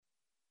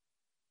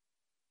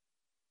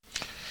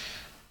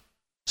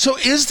So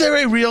is there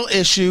a real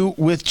issue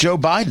with Joe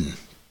Biden?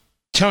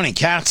 Tony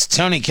Katz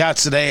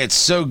today. It's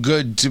so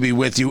good to be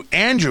with you.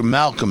 Andrew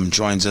Malcolm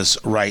joins us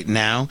right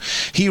now.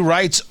 He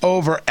writes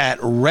over at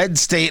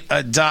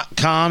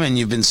redstate.com, and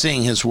you've been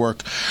seeing his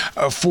work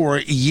for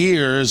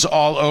years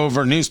all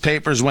over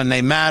newspapers when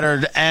they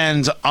mattered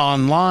and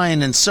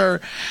online. And, sir,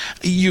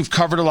 you've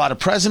covered a lot of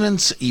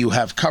presidents. You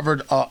have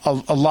covered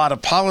a lot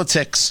of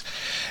politics.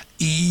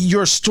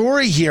 Your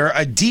story here,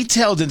 a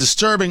detailed and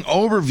disturbing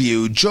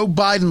overview. Joe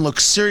Biden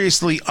looks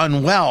seriously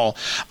unwell.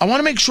 I want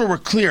to make sure we're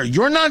clear.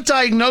 You're not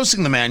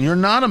diagnosing the man. You're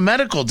not a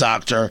medical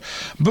doctor,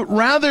 but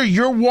rather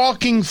you're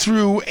walking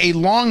through a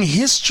long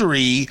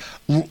history,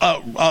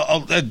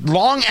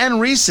 long and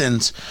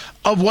recent,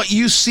 of what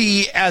you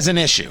see as an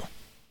issue.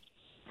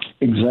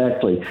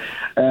 Exactly.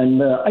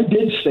 And I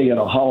did stay at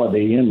a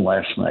Holiday Inn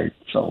last night.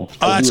 So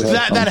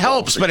that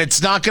helps, but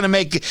it's not going to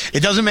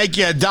it doesn't make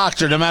you a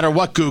doctor no matter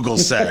what Google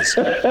says.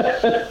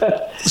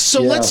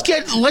 So let's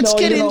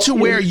get into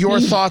where your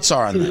thoughts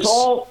are on this.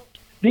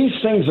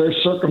 These things are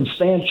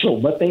circumstantial,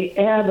 but they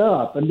add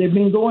up, and they've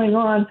been going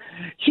on.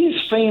 He's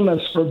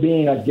famous for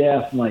being a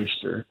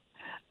gaffmeister.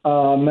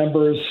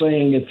 Members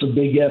saying it's a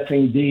big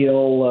effing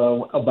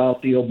deal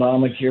about the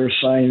Obamacare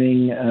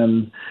signing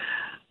and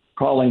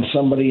calling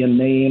somebody a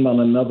name on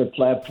another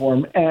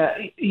platform.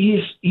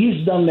 He's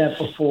done that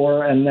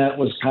before, and that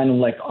was kind of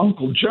like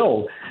Uncle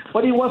Joe.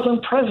 But he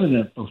wasn't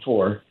president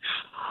before.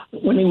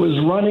 When he was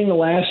running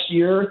last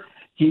year,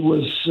 he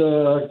was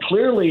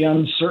clearly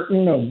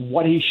uncertain of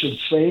what he should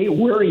say,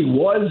 where he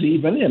was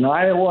even. In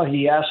Iowa,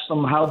 he asked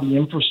them how the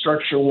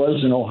infrastructure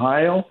was in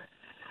Ohio.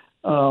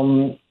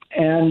 And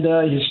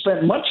he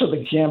spent much of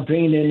the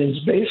campaign in his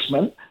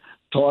basement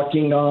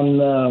talking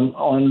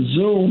on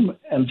Zoom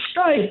and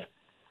Skype.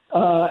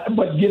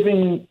 But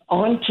giving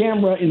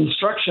on-camera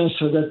instructions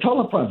to the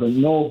teleprompter,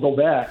 no, go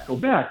back,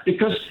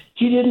 because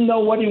he didn't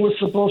know what he was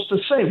supposed to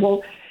say.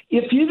 Well,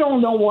 if you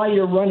don't know why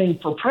you're running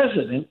for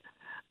president,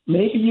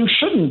 maybe you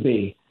shouldn't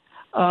be.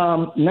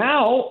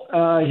 Now,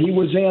 he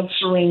was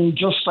answering,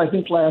 I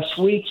think last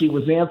week, he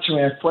was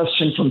answering a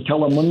question from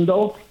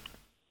Telemundo.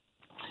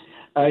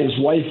 His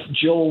wife,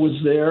 Jill, was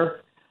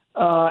there.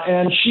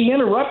 And she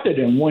interrupted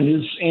him when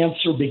his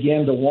answer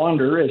began to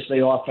wander, as they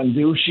often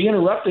do. She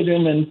interrupted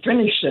him and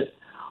finished it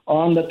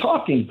on the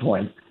talking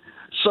point.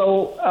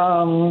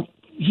 So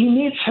he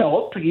needs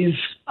help. He's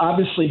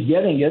obviously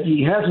getting it.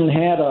 He hasn't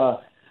had a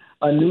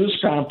news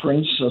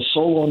conference, a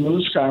solo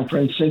news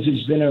conference, since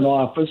he's been in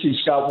office.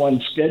 He's got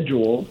one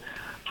scheduled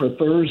for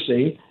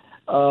Thursday.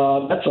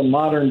 That's a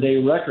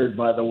modern-day record,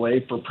 by the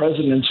way, for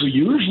presidents who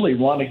usually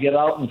want to get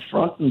out in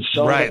front and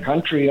sell the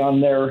country on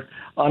their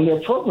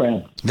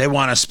program. They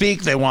want to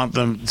speak. They want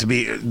to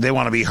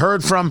be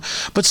heard from.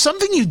 But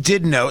something you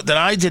did note that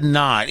I did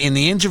not in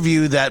the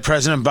interview that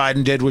President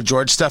Biden did with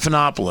George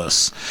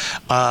Stephanopoulos,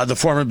 the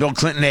former Bill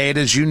Clinton aide,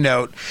 as you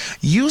note,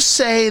 you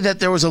say that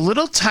there was a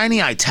little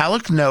tiny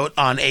italic note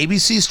on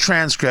ABC's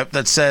transcript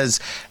that says,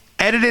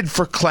 edited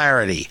for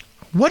clarity.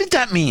 What did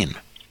that mean?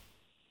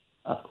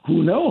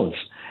 Who knows?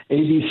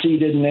 ABC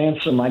didn't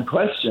answer my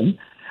question.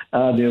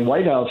 The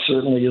White House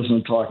certainly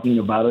isn't talking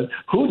about it.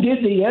 Who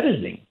did the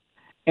editing?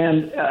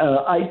 And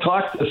I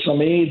talked to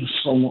some aides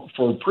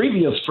for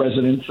previous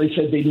presidents. They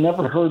said they'd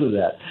never heard of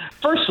that.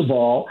 First of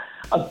all,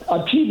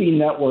 a TV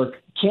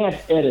network can't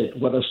edit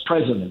what a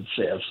president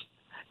says.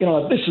 You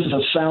know, if this is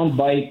a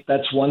soundbite,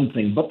 that's one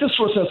thing. But this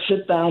was a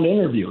sit-down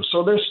interview,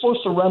 so they're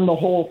supposed to run the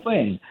whole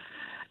thing.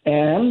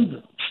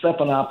 And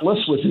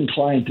Stephanopoulos was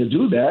inclined to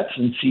do that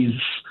since he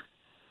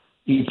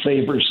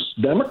favors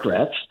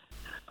Democrats.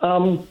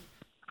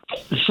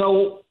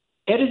 So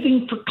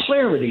editing for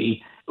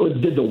clarity.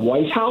 Did the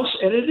White House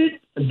edit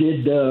it?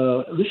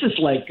 This is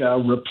like a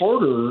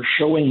reporter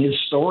showing his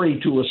story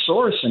to a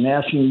source and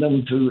asking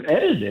them to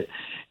edit it.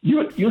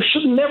 You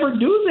should never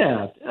do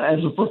that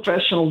as a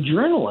professional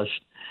journalist.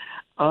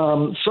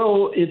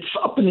 So it's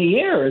up in the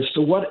air as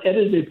to what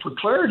edited for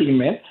clarity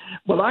meant.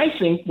 But I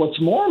think what's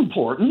more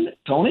important,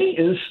 Tony,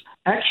 is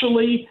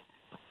actually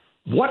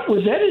what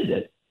was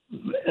edited.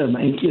 I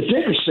mean, it's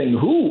interesting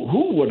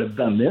who would have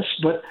done this,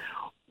 but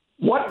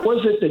what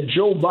was it that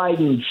Joe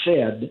Biden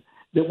said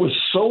that was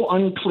so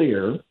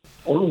unclear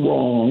or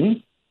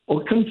wrong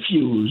or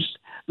confused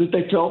that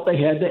they felt they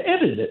had to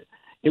edit it?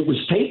 It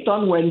was taped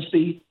on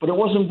Wednesday, but it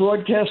wasn't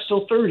broadcast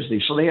till Thursday,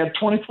 so they had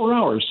 24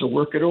 hours to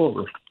work it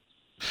over.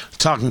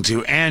 Talking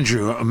to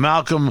Andrew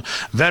Malcolm,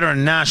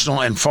 veteran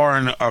national and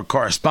foreign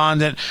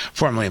correspondent,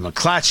 formerly at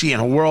McClatchy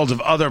and a world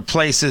of other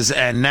places,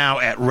 and now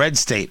at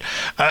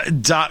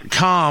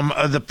redstate.com.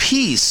 The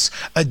piece,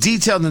 a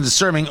detailed and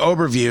disturbing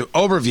overview.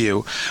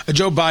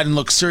 Joe Biden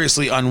looks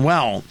seriously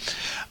unwell.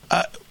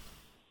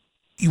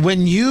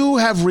 When you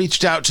have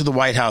reached out to the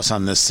White House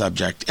on this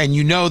subject, and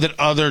you know that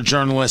other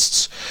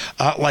journalists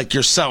like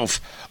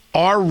yourself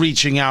are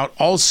reaching out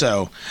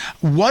also,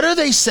 what are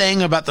they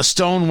saying about the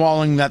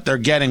stonewalling that they're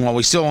getting? While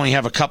we still only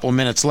have a couple of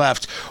minutes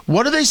left,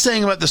 what are they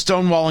saying about the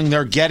stonewalling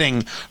they're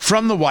getting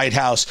from the White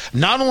House,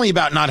 not only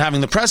about not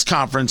having the press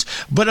conference,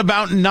 but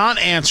about not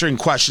answering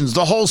questions,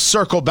 the whole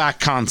circle back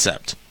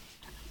concept?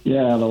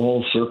 Yeah, the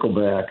whole circle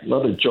back.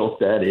 What a joke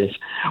that is.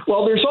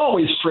 Well, there's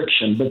always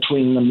friction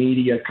between the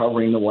media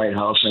covering the White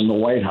House and the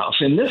White House.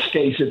 In this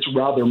case, it's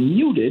rather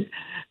muted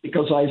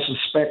because I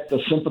suspect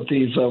the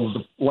sympathies of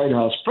the White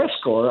House press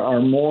corps are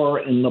more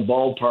in the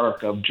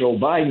ballpark of Joe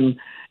Biden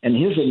and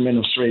his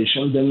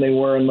administration than they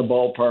were in the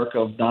ballpark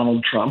of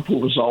Donald Trump, who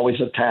was always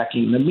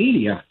attacking the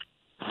media.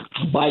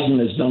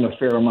 Biden has done a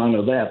fair amount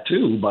of that,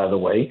 too, by the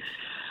way,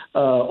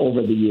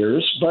 over the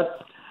years.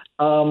 But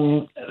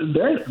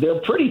they're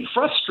pretty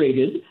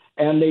frustrated,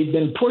 and they've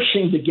been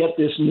pushing to get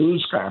this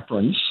news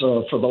conference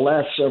for the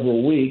last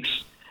several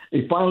weeks.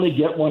 They finally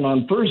get one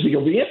on Thursday.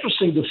 It'll be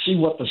interesting to see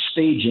what the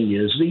staging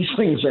is. These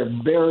things are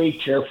very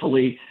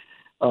carefully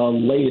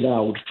laid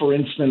out. For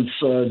instance,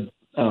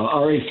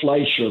 Ari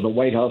Fleischer, the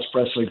White House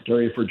press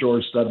secretary for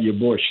George W.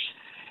 Bush,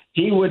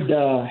 he would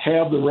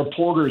have the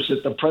reporters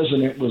that the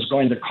president was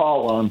going to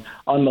call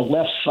on the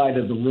left side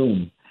of the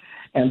room.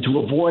 And to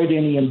avoid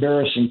any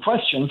embarrassing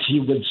questions, he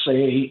would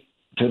say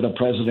to the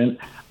president,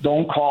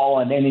 don't call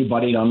on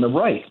anybody on the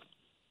right.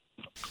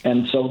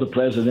 And so the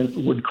president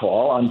would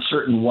call on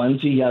certain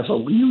ones.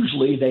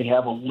 Usually they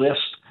have a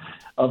list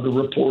of the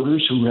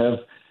reporters who have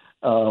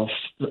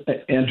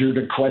entered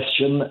a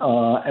question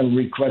and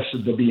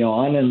requested to be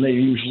on, and they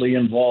usually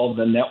involve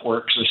the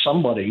networks or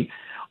somebody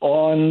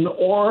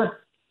or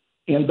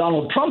in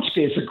Donald Trump's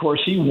case, of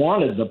course, he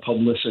wanted the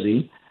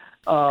publicity.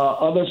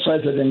 Other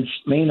presidents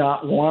may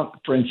not want,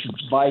 for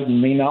instance, Biden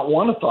may not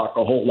want to talk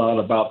a whole lot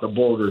about the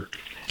border.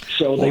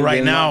 So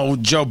right now,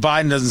 Joe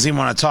Biden doesn't seem to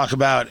want to talk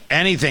about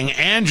anything.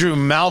 Andrew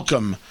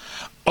Malcolm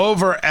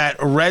over at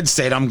Red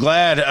State. I'm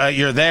glad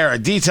you're there. A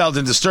detailed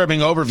and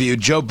disturbing overview.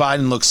 Joe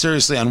Biden looks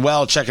seriously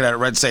unwell. Check it out at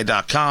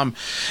redstate.com.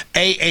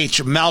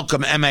 A.H.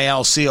 Malcolm,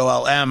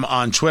 M-A-L-C-O-L-M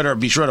on Twitter.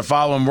 Be sure to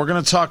follow him. We're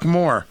going to talk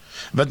more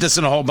about this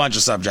and a whole bunch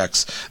of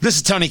subjects. This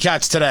is Tony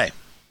Katz Today.